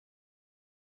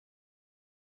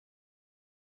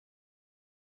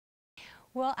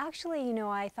Well, actually,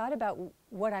 I thought about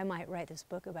what I might write this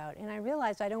book about, and I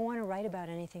realized I don't want to write about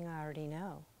anything I already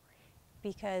know,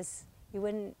 because it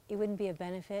wouldn't be a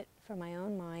benefit for my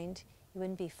own mind. It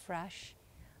wouldn't be fresh.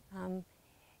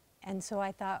 And so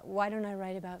I thought, why don't I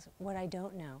write about what I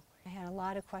don't know? I had a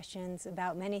lot of questions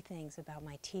about many things, about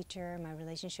my teacher, my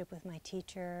relationship with my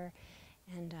teacher,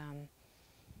 and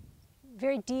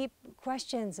very deep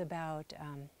questions about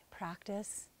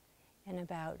practice and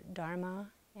about Dharma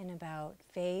and about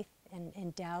faith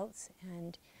and doubts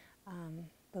and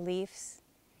beliefs.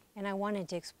 And I wanted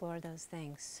to explore those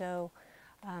things. So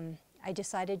I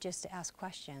decided just to ask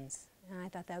questions. And I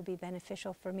thought that would be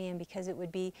beneficial for me, and because it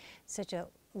would be such a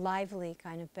lively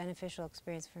kind of beneficial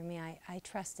experience for me, I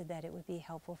trusted that it would be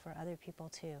helpful for other people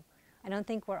too. I don't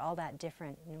think we're all that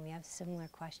different, we have similar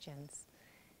questions.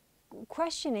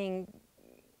 Questioning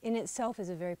in itself is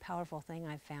a very powerful thing,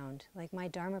 I've found. Like, my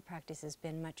Dharma practice has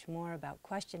been much more about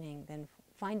questioning than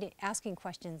asking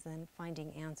questions than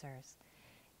finding answers.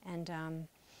 And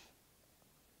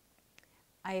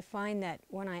I find that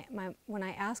when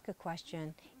I ask a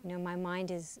question, my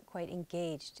mind is quite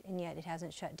engaged, and yet it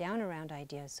hasn't shut down around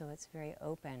ideas, so it's very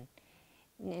open.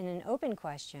 And an open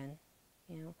question,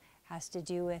 has to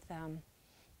do with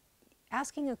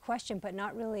asking a question but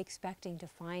not really expecting to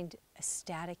find a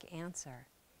static answer.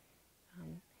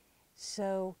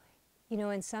 So,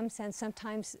 in some sense,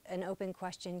 sometimes an open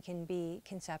question can be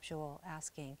conceptual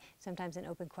asking. Sometimes an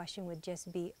open question would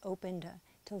just be open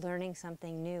to learning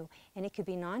something new. And it could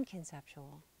be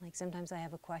non-conceptual. Like, sometimes I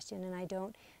have a question and I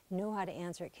don't know how to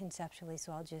answer it conceptually,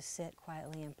 so I'll just sit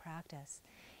quietly and practice.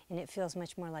 And it feels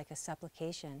much more like a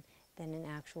supplication than an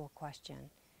actual question.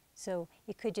 So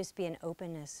it could just be an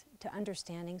openness to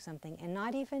understanding something and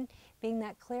not even being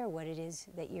that clear what it is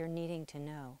that you're needing to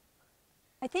know.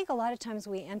 I think a lot of times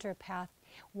we enter a path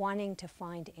wanting to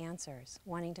find answers,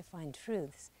 wanting to find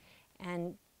truths.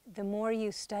 And the more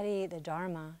you study the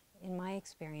Dharma, in my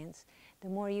experience, the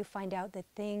more you find out that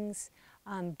things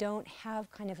don't have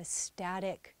kind of a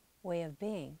static way of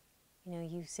being.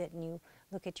 You sit and you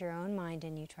look at your own mind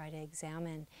and you try to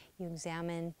examine,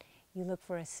 you look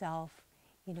for a self,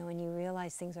 and you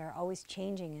realize things are always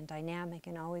changing and dynamic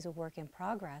and always a work in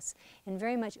progress and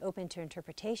very much open to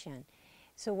interpretation.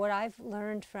 So what I've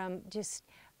learned from just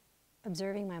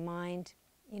observing my mind,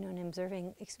 and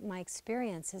observing my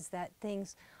experience, is that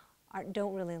things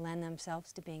don't really lend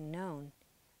themselves to being known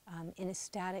in a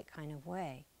static kind of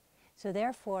way. So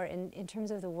therefore, in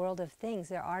terms of the world of things,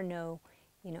 there are no,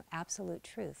 absolute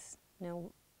truths,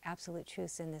 no absolute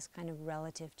truths in this kind of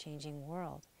relative changing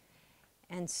world.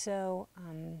 And so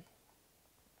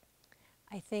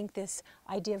I think this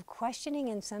idea of questioning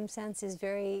in some sense is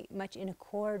very much in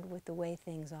accord with the way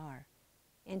things are.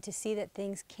 And to see that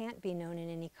things can't be known in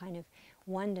any kind of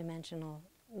one-dimensional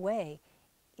way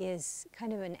is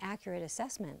kind of an accurate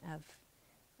assessment of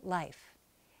life.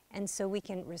 And so we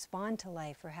can respond to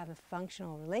life or have a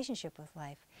functional relationship with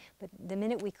life. But the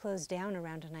minute we close down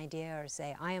around an idea or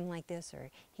say, I am like this, or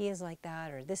he is like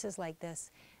that, or this is like this,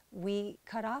 we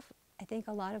cut off, I think,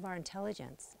 a lot of our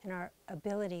intelligence and our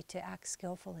ability to act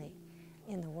skillfully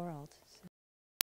in the world.